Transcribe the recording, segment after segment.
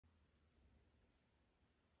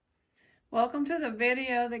Welcome to the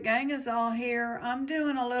video. The gang is all here. I'm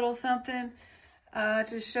doing a little something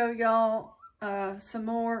to show y'all some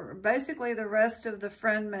more, basically the rest of the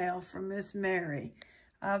friend mail from Miss Mary.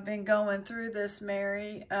 I've been going through this,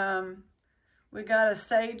 Mary. We got a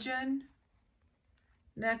Sagen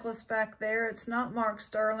necklace back there. It's not marked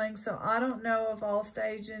sterling, so I don't know if all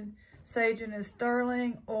Sagen is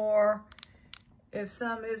sterling or if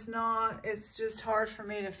some is not. It's just hard for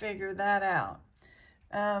me to figure that out.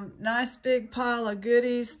 Nice big pile of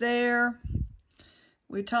goodies there.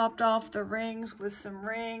 We topped off the rings with some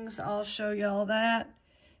rings. I'll show y'all that.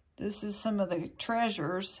 This is some of the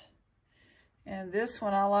treasures. And this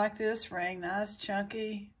one, I like this ring. Nice,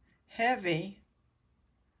 chunky, heavy,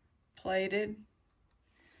 plated.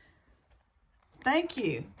 Thank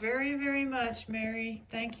you very, very much, Mary.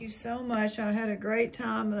 Thank you so much. I had a great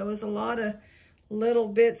time. There was a lot of little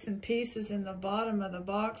bits and pieces in the bottom of the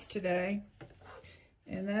box today.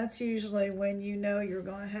 And that's usually when you know you're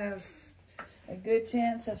going to have a good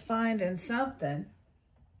chance of finding something.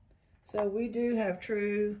 So we do have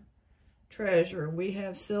true treasure. We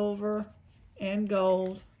have silver and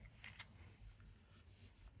gold.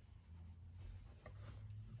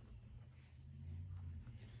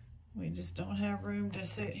 We just don't have room to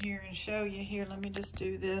sit here and show you. Here, let me just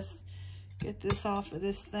do this. Get this off of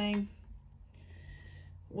this thing.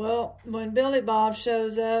 Well, when Billy Bob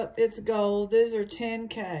shows up, it's gold. These are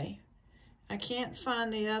 10K. I can't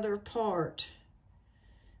find the other part.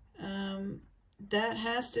 That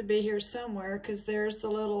has to be here somewhere because there's the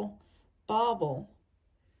little bauble.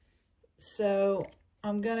 So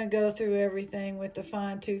I'm going to go through everything with the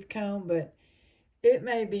fine-tooth comb, but it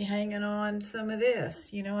may be hanging on some of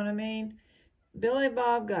this. You know what I mean? Billy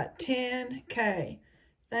Bob got 10K.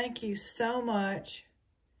 Thank you so much.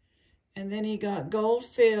 And then he got gold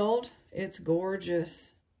filled. It's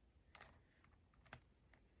gorgeous.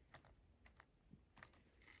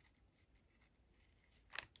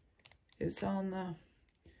 It's on the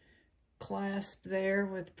clasp there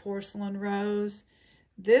with porcelain rose.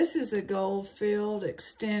 This is a gold filled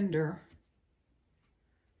extender.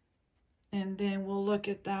 And then we'll look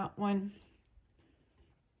at that one.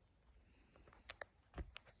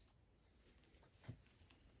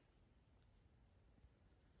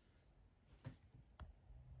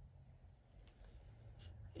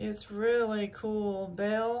 It's really cool,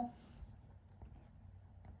 Belle.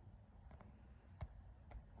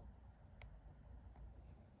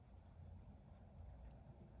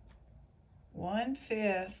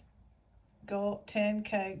 One-fifth gold,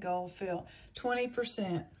 10K gold fill,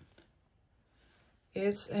 20%.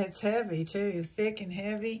 It's heavy too, thick and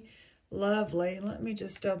heavy, lovely. Let me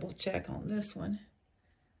just double check on this one.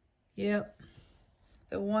 Yep,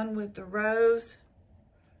 the one with the rose.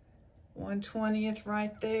 1/20th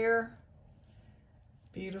right there.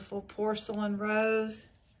 Beautiful porcelain rose.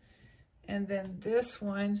 And then this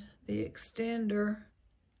one, the extender,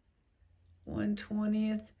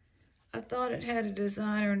 1/20th. I thought it had a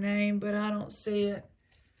designer name, but I don't see it.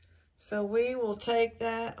 So we will take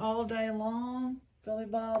that all day long. Billy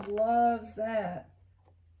Bob loves that.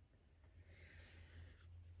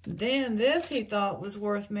 Then this he thought was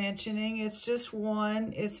worth mentioning. It's just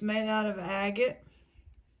one. It's made out of agate.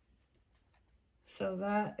 So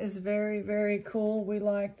that is very, very cool. We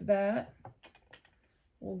liked that.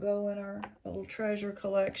 We'll go in our little treasure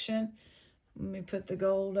collection. Let me put the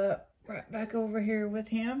gold up right back over here with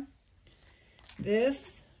him.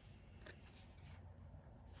 This,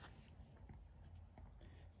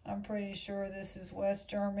 I'm pretty sure this is West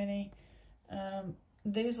Germany.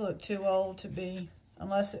 These look too old to be,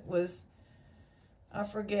 unless it was, I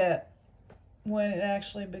forget when it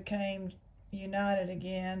actually became united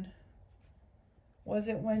again. Was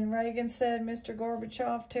it when Reagan said, Mr.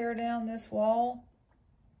 Gorbachev, tear down this wall?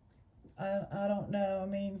 I don't know. I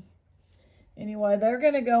mean, anyway, they're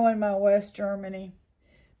going to go in my West Germany.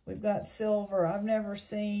 We've got silver. I've never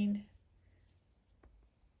seen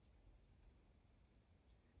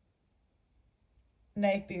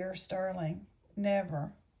Napier sterling.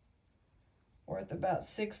 Never. Worth about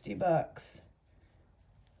 60 bucks.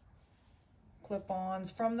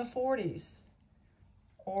 Clip-ons from the 40s.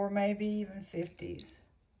 Or maybe even 50s.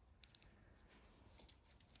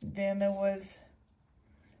 Then there was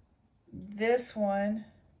this one,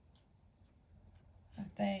 I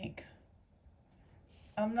think.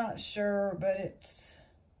 I'm not sure, but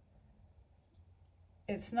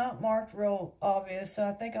it's not marked real obvious, so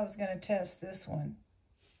I think I was going to test this one.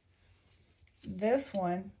 This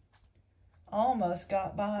one almost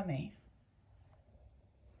got by me.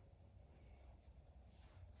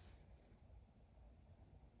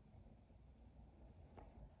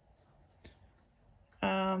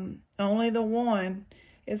 only the one.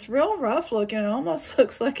 It's real rough looking. It almost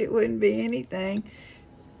looks like it wouldn't be anything.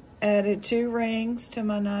 Added 2 rings to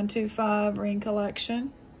my 925 ring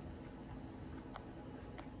collection.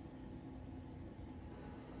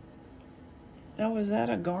 Oh, was that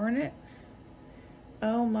a garnet?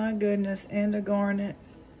 Oh my goodness, and a garnet.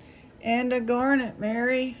 And a garnet,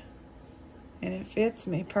 Mary. And it fits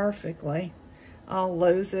me perfectly. I'll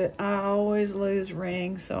lose it. I always lose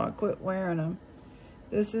rings, so I quit wearing them.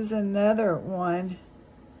 This is another one.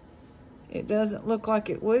 It doesn't look like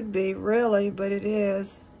it would be, really, but it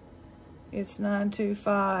is. It's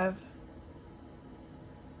 925.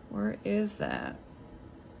 Where is that?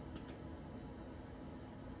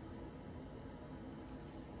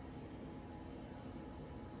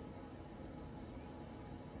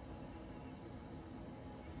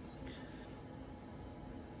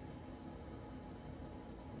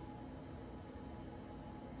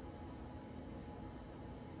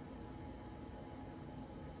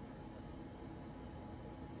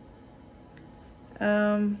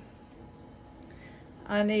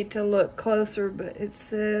 I need to look closer, but it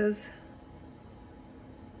says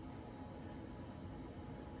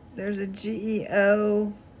there's a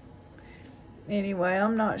GEO. Anyway,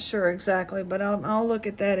 I'm not sure exactly, but I'll look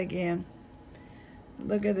at that again.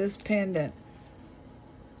 Look at this pendant.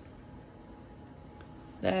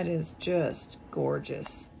 That is just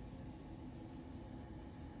gorgeous.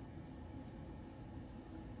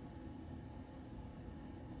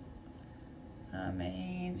 I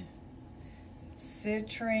mean,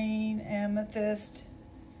 citrine, amethyst,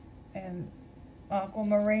 and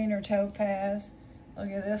aquamarine or topaz. Look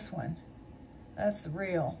at this one. That's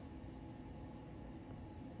real.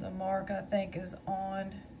 The mark, I think, is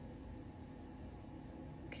on.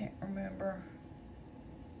 Can't remember.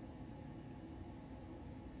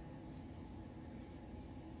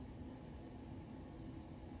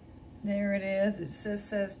 There it is. It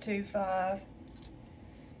says 2.5.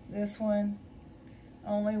 This one,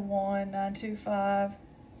 only one, 925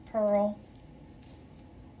 pearl.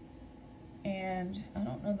 And I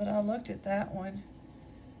don't know that I looked at that one.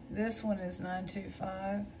 This one is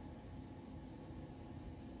 925.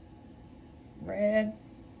 Red.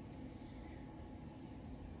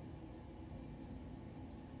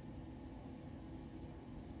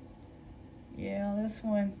 Yeah, this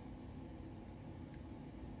one,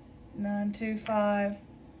 925.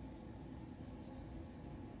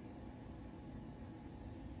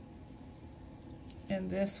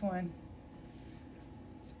 And this one,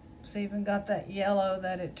 it's even got that yellow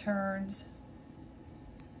that it turns.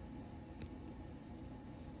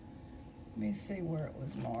 Let me see where it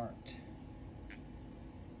was marked.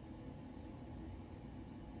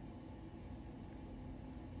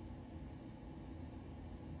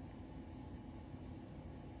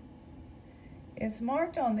 It's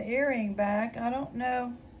marked on the earring back. I don't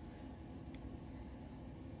know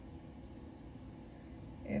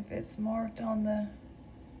if it's marked on the...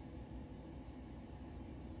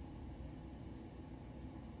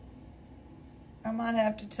 I might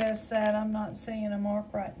have to test that. I'm not seeing a mark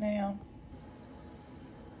right now.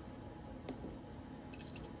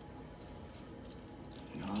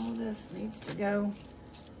 All this needs to go.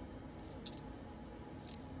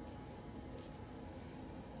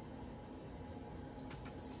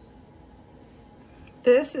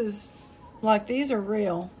 This is, like, these are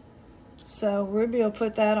real. So Ruby will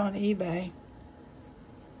put that on eBay.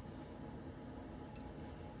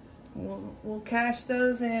 We'll cash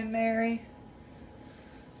those in, Mary.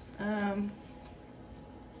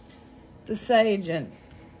 The Sagen,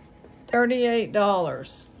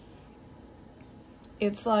 $38.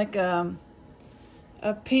 It's like a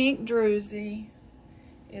pink druzy.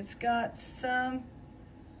 It's got some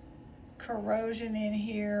corrosion in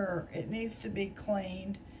here, or it needs to be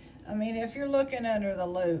cleaned. I mean, if you're looking under the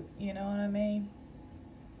loop, you know what I mean?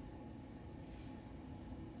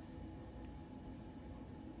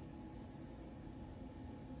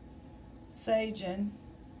 Sagen.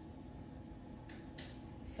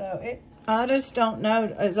 So I just don't know.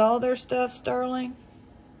 Is all their stuff sterling?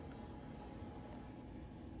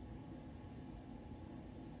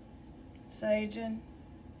 Sagen.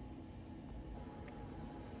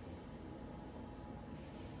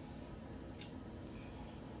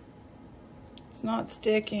 It's not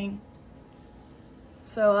sticking,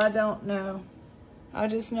 so I don't know. I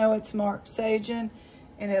just know it's marked Sagen,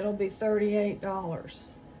 and it'll be $38.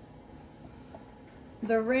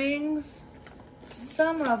 The rings,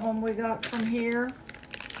 some of them we got from here.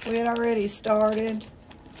 We had already started.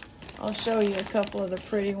 I'll show you a couple of the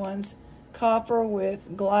pretty ones. Copper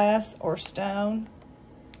with glass or stone.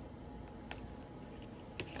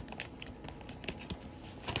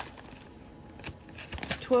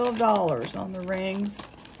 $12 on the rings.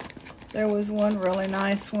 There was one really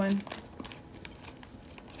nice one.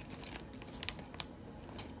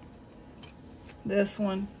 This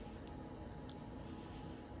one.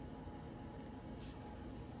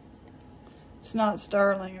 It's not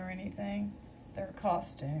sterling or anything. They're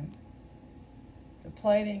costume. The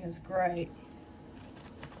plating is great.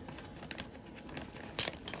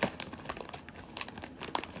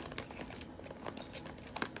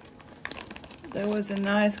 There was a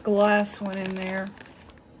nice glass one in there.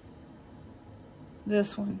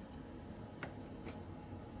 This one.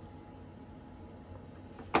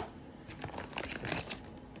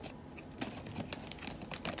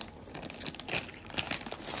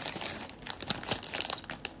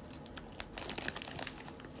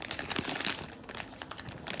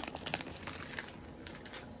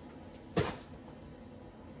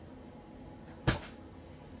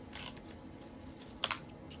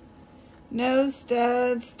 Nose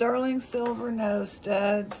studs, sterling silver nose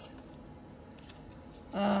studs.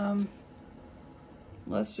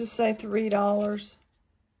 Let's just say $3.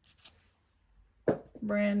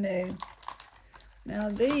 Brand new. Now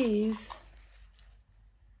these,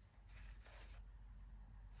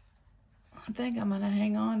 I think I'm gonna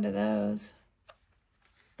hang on to those.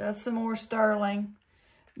 That's some more sterling.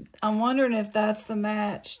 I'm wondering if that's the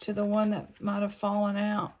match to the one that might have fallen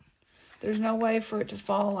out. There's no way for it to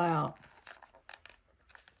fall out.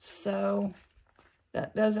 So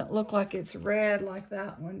that doesn't look like it's red like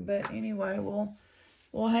that one, but anyway,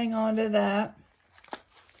 we'll hang on to that.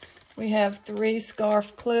 We have 3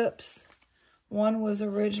 scarf clips. One was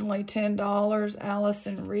originally $10,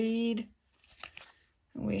 Allison Reed.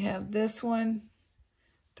 And we have this one,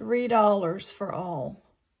 $3 for all.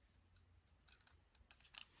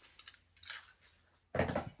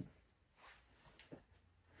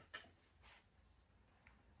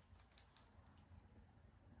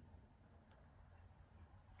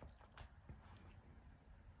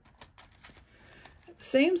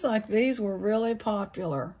 Seems like these were really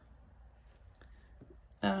popular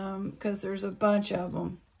because there's a bunch of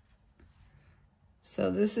them.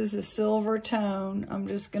 So this is a silver tone. I'm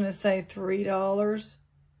just going to say $3.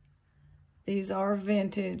 These are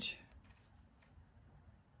vintage.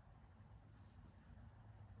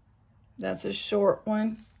 That's a short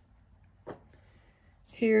one.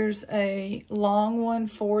 Here's a long one,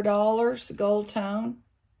 $4, gold tone.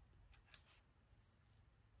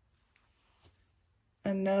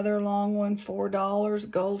 Another long one, $4,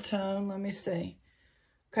 gold tone. Let me see.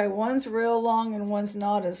 Okay, one's real long and one's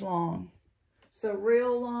not as long. So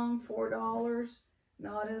real long, $4.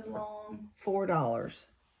 Not as long, $4.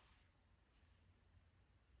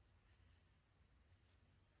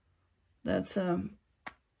 That's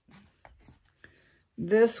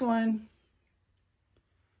this one,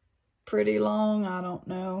 pretty long, I don't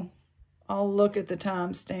know. I'll look at the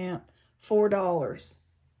timestamp. $4.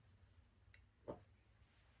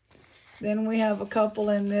 Then we have a couple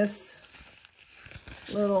in this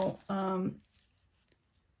little, I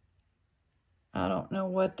don't know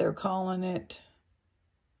what they're calling it,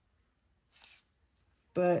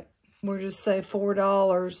 but we'll just say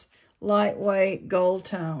 $4, lightweight gold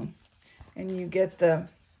tone. And you get the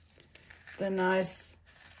nice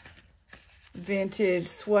vintage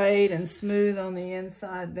suede and smooth on the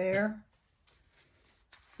inside there.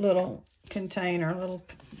 Little container, little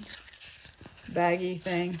baggy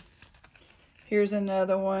thing. Here's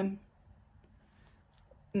another one.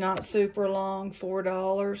 Not super long,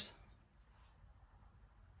 $4.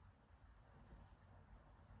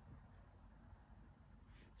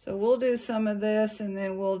 So we'll do some of this and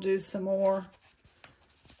then we'll do some more.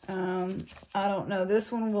 I don't know.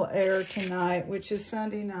 This one will air tonight, which is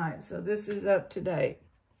Sunday night. So this is up to date.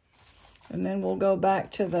 And then we'll go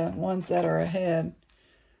back to the ones that are ahead.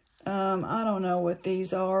 I don't know what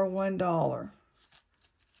these are. $1.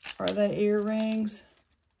 Are they earrings?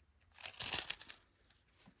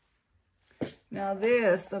 Now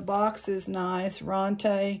this, the box is nice.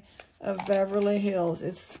 Ronte of Beverly Hills.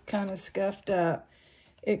 It's kind of scuffed up.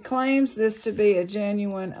 It claims this to be a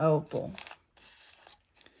genuine opal.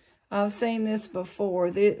 I've seen this before.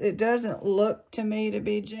 It doesn't look to me to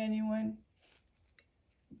be genuine,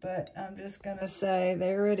 but I'm just going to say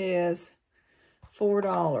there it is,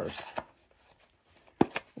 $4.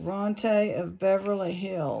 Ronte of Beverly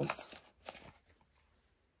Hills.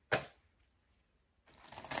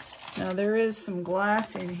 Now there is some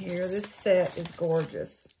glass in here. This set is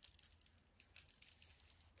gorgeous.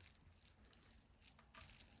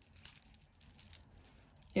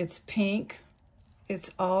 It's pink. It's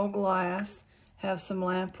all glass. Have some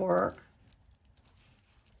lamp work.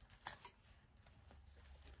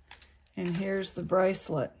 And here's the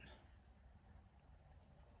bracelet.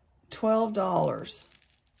 $12.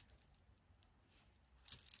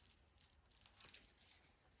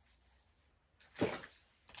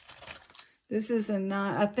 This is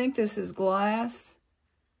I think this is glass.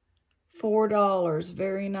 $4.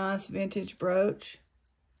 Very nice vintage brooch.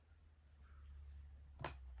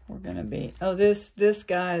 We're gonna be, oh, this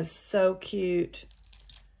guy is so cute.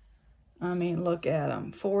 I mean, look at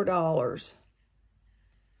him. $4.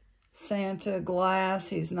 Santa glass.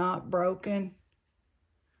 He's not broken,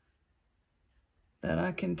 that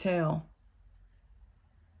I can tell.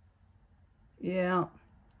 Yeah.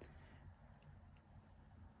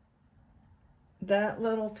 That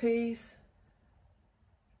little piece,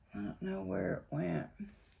 I don't know where it went.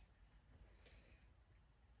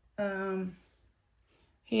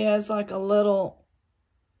 He has like a little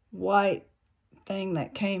white thing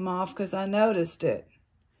that came off because I noticed it.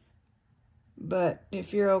 But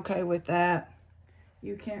if you're okay with that,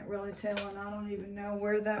 you can't really tell, and I don't even know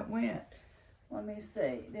where that went. Let me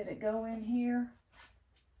see. Did it go in here?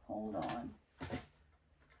 Hold on.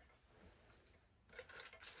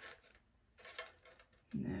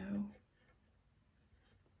 No.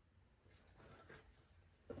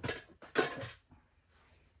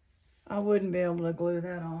 I wouldn't be able to glue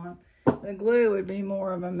that on. The glue would be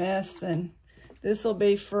more of a mess than, this will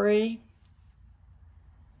be free.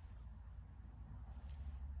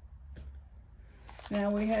 Now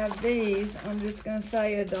we have these. I'm just going to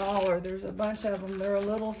say $1. There's a bunch of them. They're a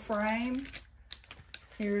little frame.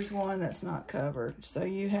 Here's one that's not covered. So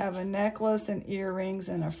you have a necklace and earrings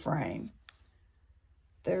and a frame.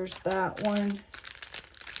 There's that one.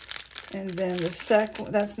 And then the second,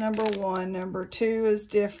 that's number 1. Number 2 is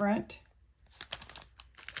different.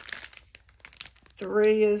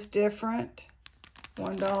 3 is different.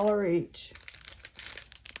 $1 each.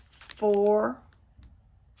 4.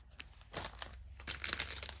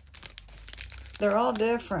 They're all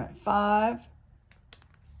different. 5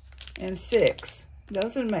 and 6.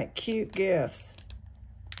 Those would make cute gifts.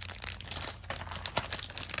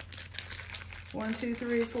 1, 2,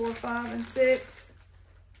 3, 4, 5, and 6.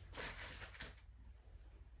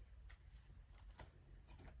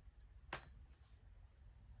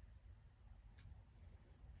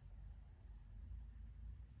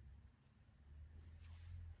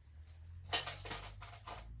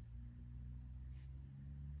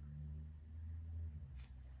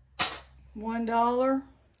 $1.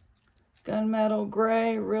 Gunmetal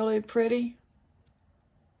gray, really pretty.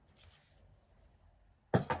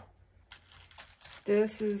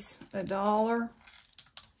 This is $1.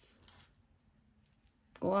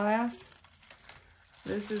 Glass.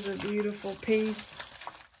 This is a beautiful piece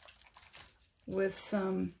with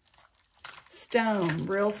some stone,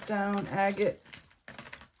 real stone, agate.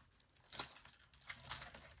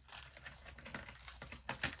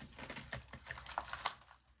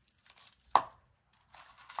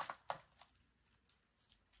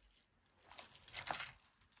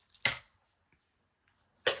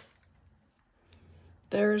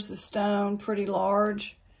 There's the stone, pretty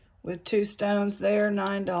large, with 2 stones there,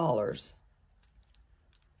 $9.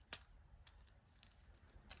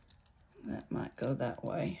 That might go that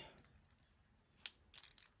way.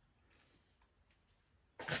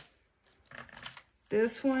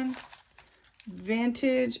 This one,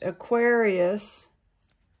 vintage Aquarius,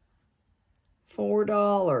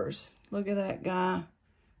 $4. Look at that guy.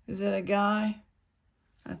 Is it a guy?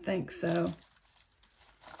 I think so.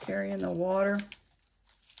 Carrying the water.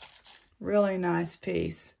 Really nice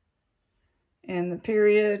piece. And the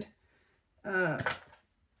period,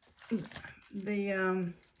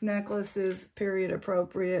 necklace is period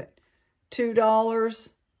appropriate. $2,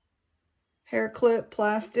 hair clip,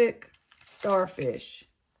 plastic, starfish.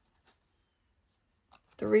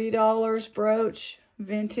 $3, brooch,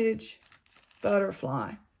 vintage,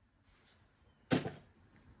 butterfly.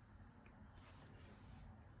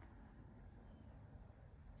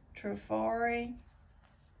 Trifari.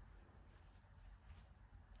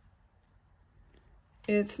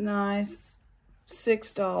 It's nice,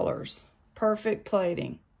 $6. Perfect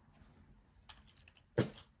plating.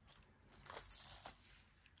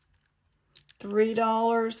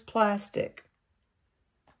 $3, plastic.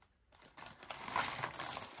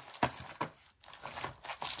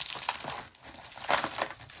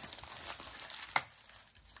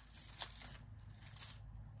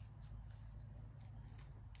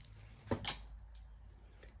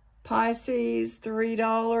 Pisces,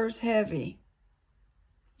 $3, heavy.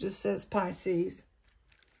 Just says Pisces.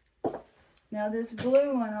 Now this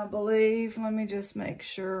blue one, I believe, let me just make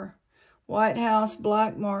sure. White House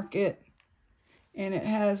Black Market. And it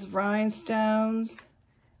has rhinestones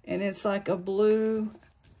And it's like a blue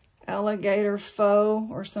alligator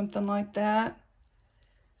faux or something like that.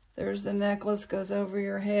 There's the necklace, goes over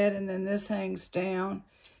your head, and then this hangs down.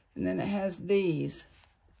 And then it has these.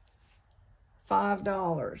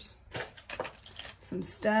 $5. Some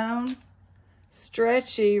stone,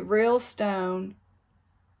 stretchy, real stone,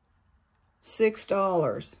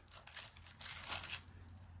 $6.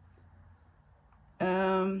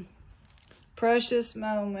 Precious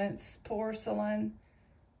Moments, porcelain,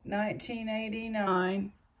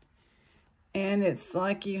 $19.89. And it's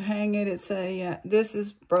like you hang it, it's a, this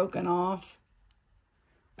is broken off.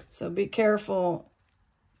 So be careful.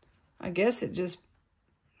 I guess it just,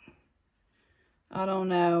 I don't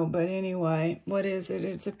know, but anyway, what is it?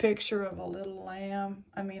 It's a picture of a little lamb,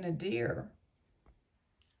 a deer.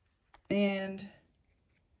 And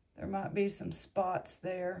there might be some spots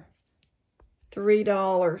there.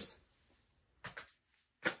 $3.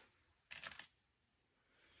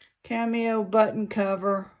 Cameo button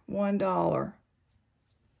cover, $1.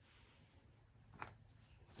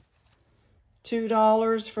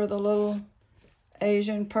 $2 for the little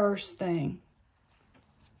Asian purse thing.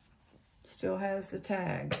 Still has the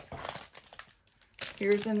tag.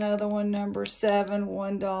 Here's another one, number 7,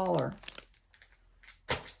 $1.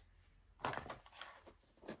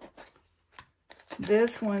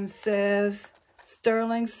 This one says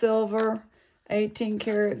sterling silver, 18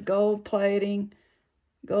 karat gold plating.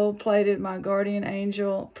 Gold plated, my guardian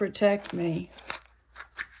angel, protect me.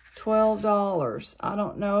 $12. I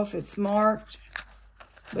don't know if it's marked,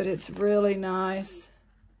 but it's really nice.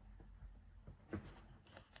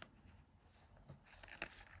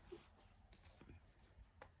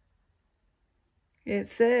 It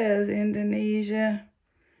says Indonesia,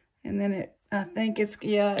 and then I think it's,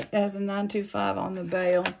 yeah, it has a 925 on the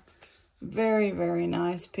bail. Very, very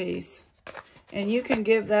nice piece. And you can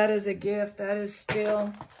give that as a gift. That is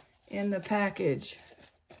still in the package.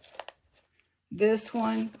 This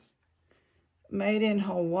one, made in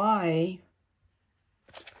Hawaii.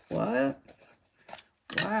 What?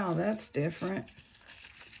 Wow, that's different.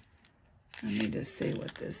 I need to see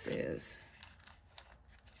what this is.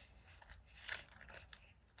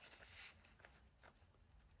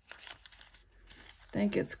 I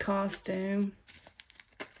think it's costume.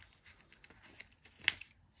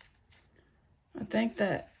 I think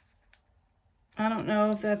that, I don't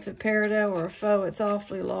know if that's a peridot or a faux. It's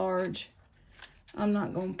awfully large. I'm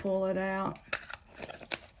not going to pull it out.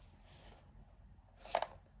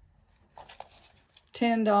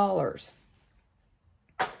 $10.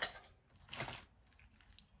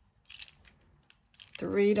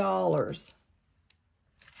 $3.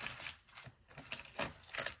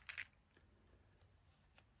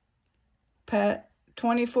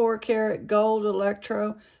 24 karat gold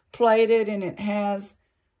electro plated, and it has,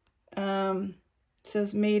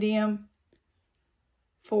 says medium,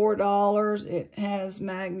 $4. It has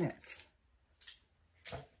magnets.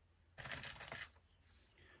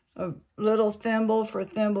 A little thimble for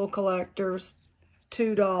thimble collectors,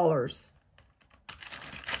 $2.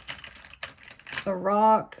 A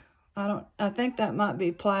rock, I think that might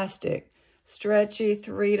be plastic. Stretchy,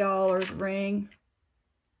 $3 ring.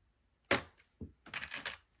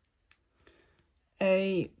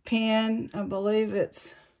 A pen, I believe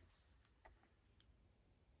it's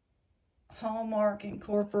Hallmark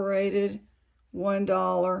Incorporated,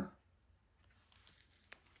 $1.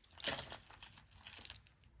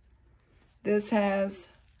 This has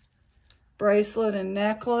bracelet and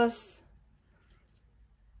necklace.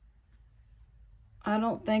 I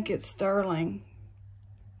don't think it's sterling.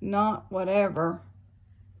 Not whatever.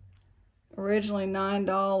 Originally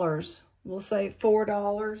 $9. We'll say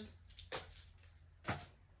 $4.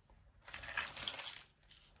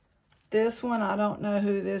 This one, I don't know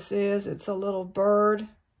who this is. It's a little bird,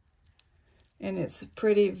 and it's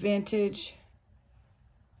pretty vintage.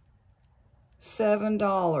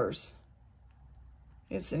 $7.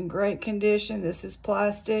 It's in great condition. This is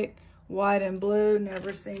plastic, white and blue.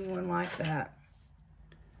 Never seen one like that.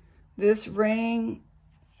 This ring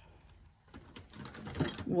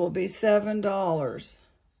will be $7.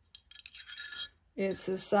 It's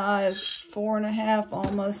a size 4.5,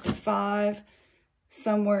 almost a 5.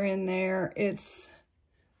 Somewhere in there. It's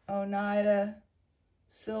Oneida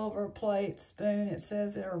silver plate spoon. It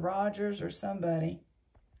says they're Rogers or somebody.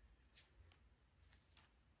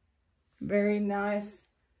 Very nice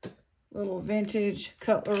little vintage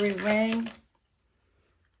cutlery ring.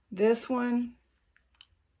 This one,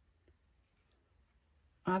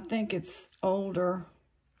 I think it's older.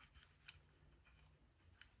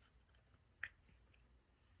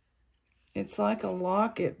 It's like a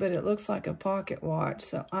locket, but it looks like a pocket watch,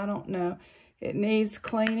 so I don't know. It needs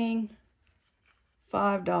cleaning,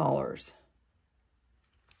 $5.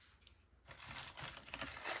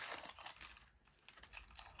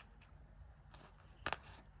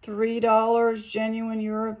 $3, genuine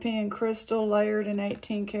European crystal layered in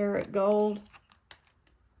 18 karat gold.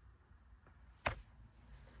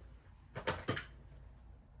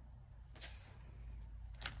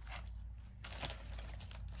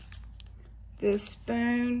 This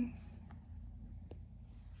spoon,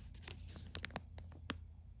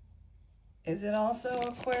 is it also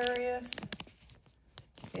Aquarius?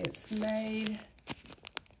 It's made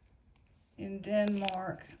in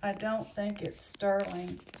Denmark. I don't think it's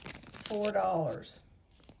sterling. $4.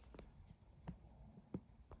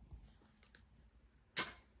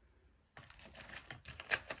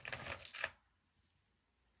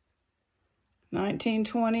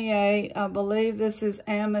 $19.28. I believe this is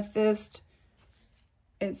amethyst.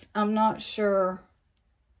 I'm not sure.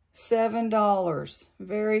 $7.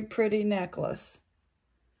 Very pretty necklace.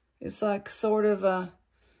 It's like sort of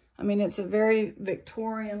it's a very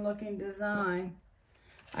Victorian looking design.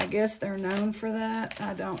 I guess they're known for that.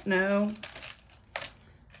 I don't know.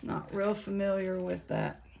 Not real familiar with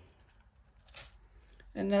that.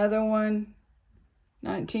 Another one,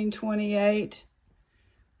 1928,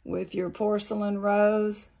 with your porcelain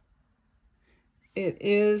rose. It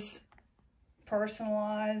is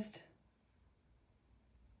personalized.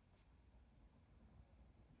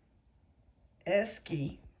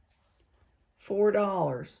 Esky,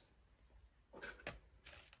 $4.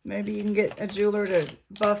 Maybe you can get a jeweler to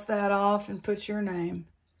buff that off and put your name.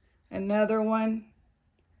 Another one,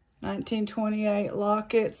 1928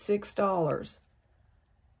 locket, $6.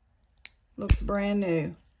 Looks brand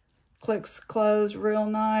new. Clicks closed real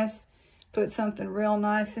nice. Put something real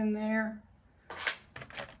nice in there.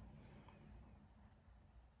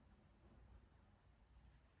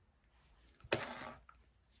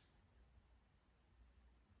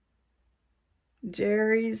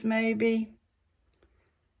 Jerry's maybe.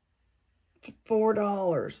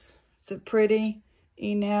 $4. It's a pretty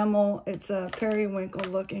enamel. It's a periwinkle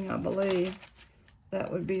looking, I believe.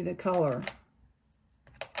 That would be the color.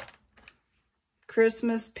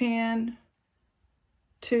 Christmas pin,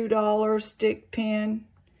 $2 stick pin,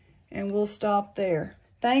 and we'll stop there.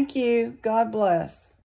 Thank you. God bless.